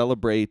listeners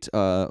celebrate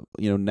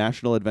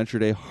National Adventure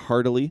Day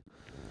heartily.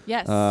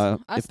 Yes.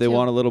 If they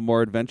want a little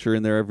more adventure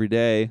in their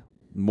everyday,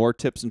 more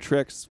tips and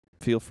tricks,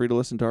 feel free to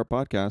listen to our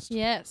podcast.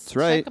 Yes. That's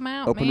right. Check them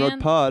out, Open man. Road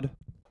Pod.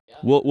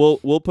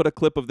 We'll put a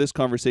clip of this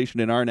conversation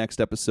in our next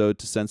episode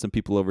to send some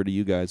people over to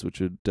you guys, which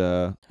would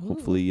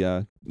hopefully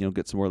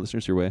get some more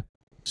listeners your way.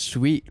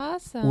 Sweet.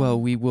 Awesome. Well,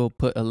 we will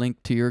put a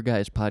link to your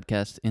guys'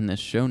 podcast in the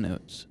show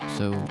notes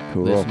so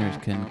Cool. listeners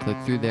can click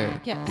through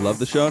there. yes. Love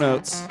the show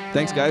notes.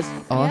 Thanks, guys.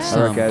 Awesome.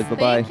 All right, guys.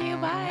 Bye-bye. Thank you.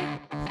 Bye.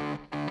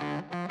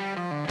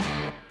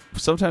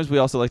 Sometimes we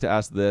also like to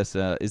ask this: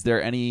 is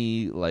there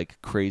any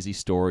like crazy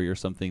story or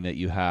something that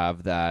you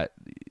have that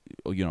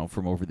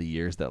from over the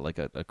years that like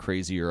a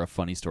crazy or a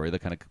funny story that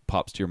kind of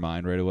pops to your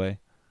mind right away?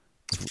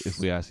 If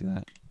we ask you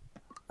that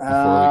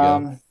before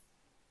we go.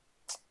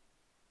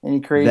 Any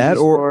crazy That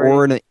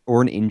story?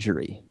 or an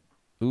injury.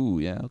 Ooh,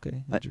 yeah,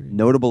 okay. A Injury.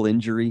 notable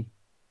injury.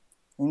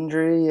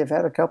 Injury? I've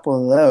had a couple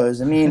of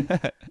those. I mean,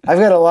 I've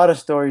got a lot of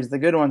stories. The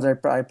good ones I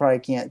probably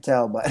can't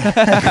tell, but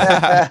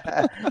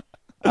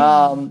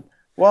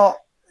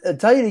well, I'll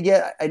tell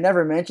you I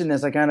never mentioned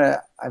this.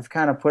 I've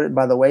kind of put it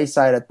by the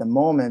wayside at the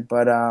moment,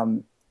 but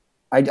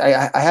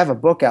I have a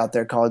book out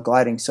there called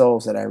Gliding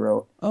Souls that I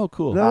wrote. Oh,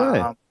 cool. No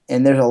way.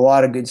 And there's a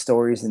lot of good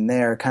stories in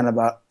there, kind of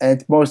about, and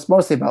it's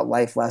mostly about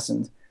life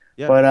lessons.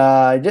 Yeah.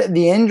 But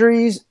the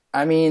injuries,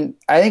 I mean,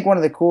 I think one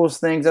of the coolest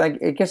things, and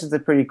I guess it's a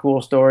pretty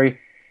cool story,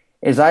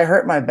 is I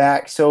hurt my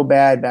back so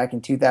bad back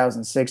in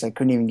 2006, I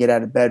couldn't even get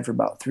out of bed for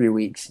about 3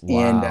 weeks. Wow.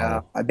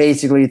 And I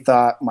basically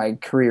thought my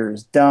career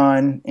is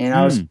done. And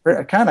I was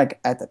kind of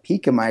at the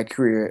peak of my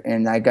career,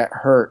 and I got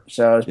hurt.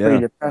 So I was pretty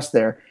depressed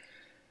there.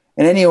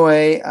 And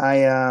anyway,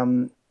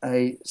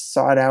 I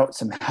sought out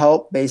some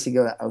help. Basically,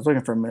 I was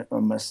looking for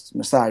a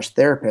massage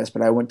therapist,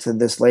 but I went to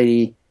this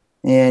lady,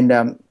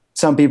 and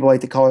some people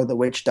like to call her the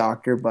witch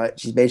doctor, but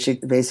she's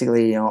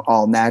basically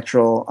all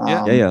natural,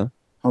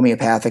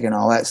 homeopathic and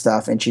all that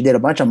stuff. And she did a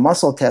bunch of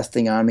muscle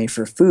testing on me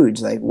for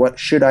foods, like what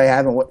should I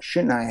have and what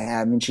shouldn't I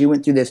have. And she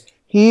went through this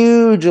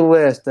huge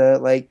list,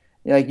 like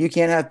you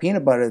can't have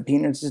peanut butter. The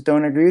peanuts just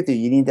don't agree with you.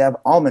 You need to have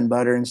almond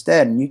butter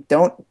instead. And you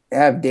don't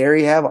have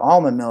dairy, have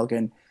almond milk.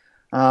 And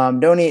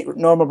don't eat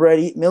normal bread,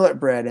 eat millet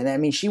bread. And I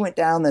mean, she went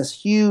down this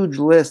huge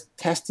list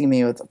testing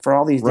me for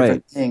all these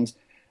different things.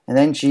 And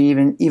then she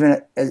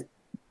even at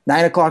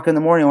 9 o'clock in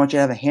the morning, I want you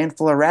to have a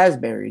handful of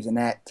raspberries. And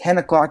at 10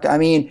 o'clock, I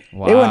mean, it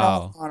went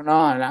on and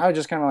on. And I was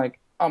just kind of like,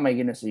 oh my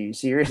goodness, are you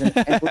serious? And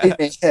believe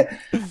me,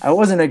 I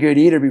wasn't a good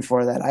eater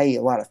before that. I ate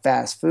a lot of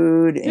fast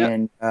food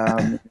and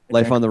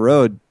life on the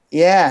road.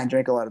 Yeah, and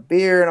drank a lot of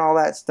beer and all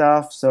that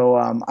stuff. So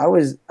I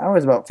was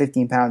about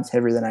 15 pounds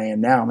heavier than I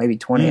am now, maybe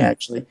 20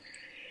 actually.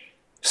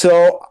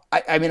 So,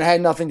 I mean, I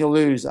had nothing to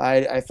lose.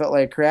 I felt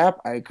like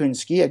crap. I couldn't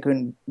ski. I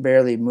couldn't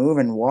barely move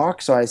and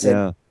walk. So I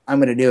said, I'm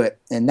going to do it.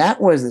 And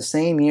that was the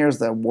same year as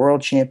the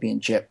World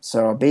Championship.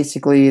 So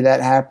basically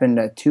that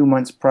happened 2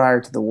 months prior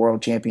to the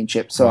World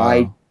Championship. So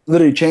I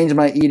literally changed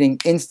my eating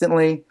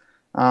instantly,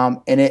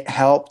 and it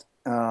helped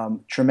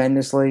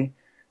tremendously.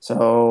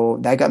 So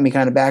that got me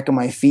kind of back on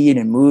my feet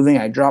and moving.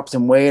 I dropped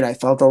some weight. I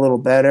felt a little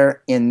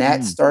better. And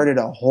that started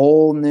a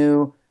whole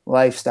new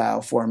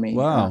lifestyle for me.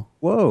 Wow.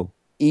 Whoa.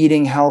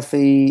 Eating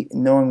healthy,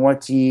 knowing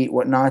what to eat,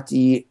 what not to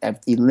eat. I've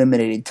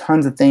eliminated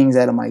tons of things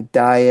out of my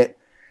diet.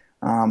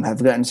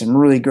 Have gotten some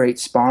really great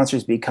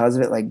sponsors because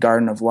of it, like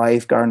Garden of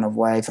Life.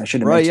 I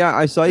should have Right, yeah,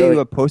 I saw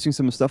you posting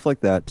some stuff like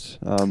that.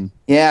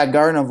 Yeah,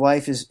 Garden of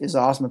Life is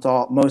awesome.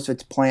 Most of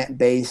it's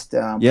plant-based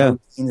proteins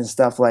and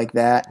stuff like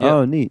that.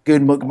 Oh, neat.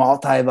 Good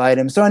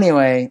multivitamins. So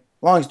anyway,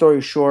 long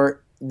story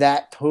short,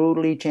 that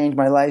totally changed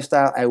my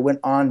lifestyle. I went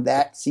on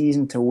that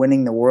season to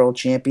winning the World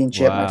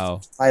Championship, my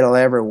first title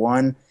I ever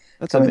won.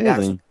 That's coming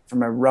amazing. back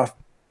from a rough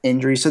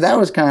injury. So that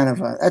was kind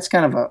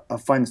of a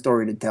fun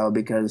story to tell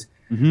because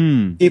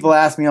people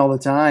ask me all the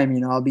time,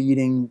 I'll be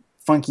eating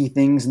funky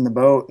things in the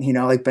boat,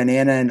 like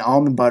banana and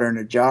almond butter in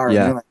a jar. Yeah.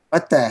 And they're like,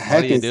 what the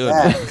heck is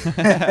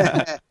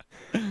that?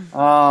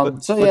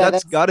 So but yeah,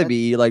 that's got to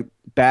be like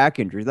back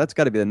injuries. That's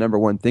got to be the number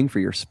one thing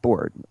for your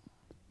sport.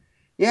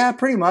 Yeah,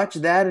 pretty much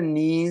that and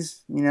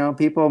knees.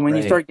 People when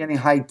you start getting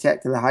high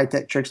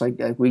tech tricks like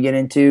we get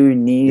into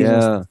knees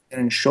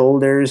and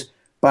shoulders.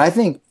 But I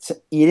think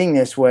eating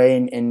this way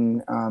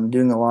and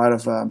doing a lot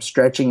of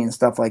stretching and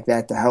stuff like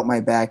that to help my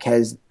back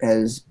has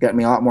got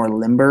me a lot more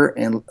limber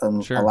and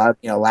allowed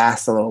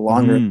last a little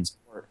longer. In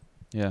sport.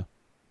 Yeah.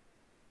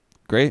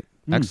 Great.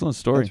 Excellent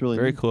story. That's really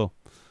very neat. cool.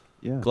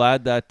 Yeah.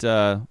 Glad that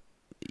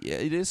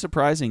it is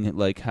surprising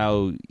like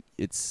how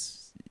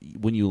it's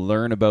when you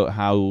learn about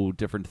how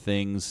different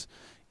things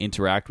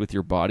interact with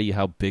your body,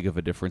 how big of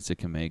a difference it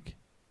can make.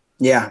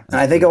 Yeah, and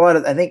I think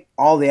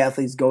all the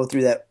athletes go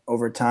through that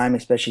over time,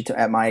 especially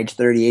at my age,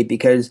 38,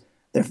 because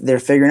they're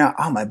figuring out,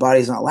 my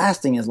body's not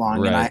lasting as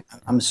long, and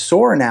I'm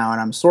sore now,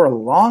 and I'm sore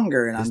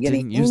longer, and I'm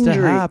getting used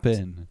injured. to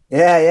happen.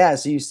 Yeah.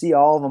 So you see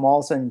all of them all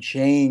of a sudden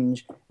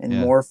change and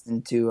morph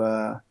into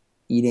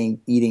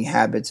eating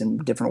habits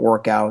and different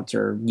workouts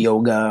or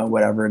yoga,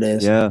 whatever it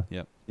is. Yeah.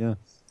 Yep. Yeah.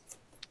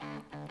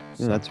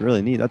 Yeah, that's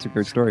really neat. That's a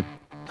great story.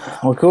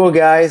 Well, cool,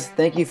 guys.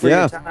 Thank you for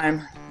your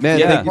time. Man,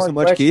 thank you so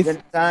much, Keith.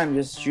 Anytime,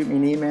 just shoot me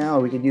an email. Or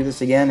we could do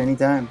this again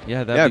anytime.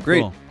 Yeah, that'd be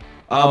great.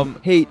 Cool.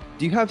 Hey,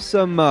 do you have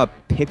some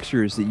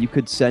pictures that you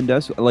could send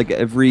us? Like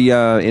every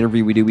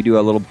interview we do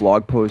a little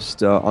blog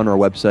post on our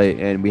website,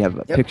 and we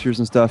have pictures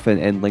and stuff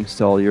and links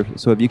to all your.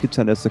 So if you could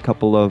send us a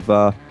couple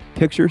of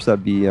pictures,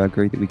 that'd be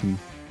great that we can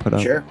put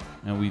up. Sure.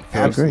 And we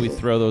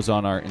throw those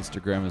on our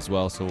Instagram as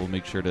well, so we'll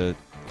make sure to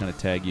kind of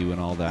tag you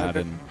and all that.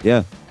 And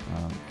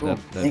cool.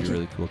 that'd be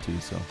really cool too.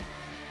 So.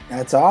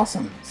 That's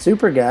awesome.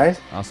 Super, guys.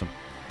 Awesome.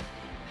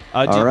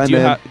 You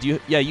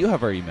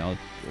have our email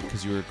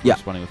because you were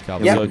corresponding with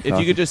Calvin. Yeah. So if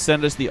you could just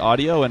send us the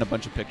audio and a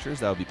bunch of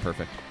pictures, that would be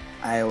perfect.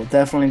 I will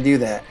definitely do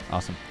that.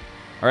 Awesome.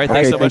 All right.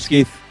 Thanks so much,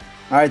 Keith.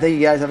 All right. Thank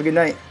you, guys. Have a good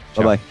night.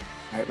 Bye-bye.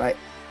 All right. Bye.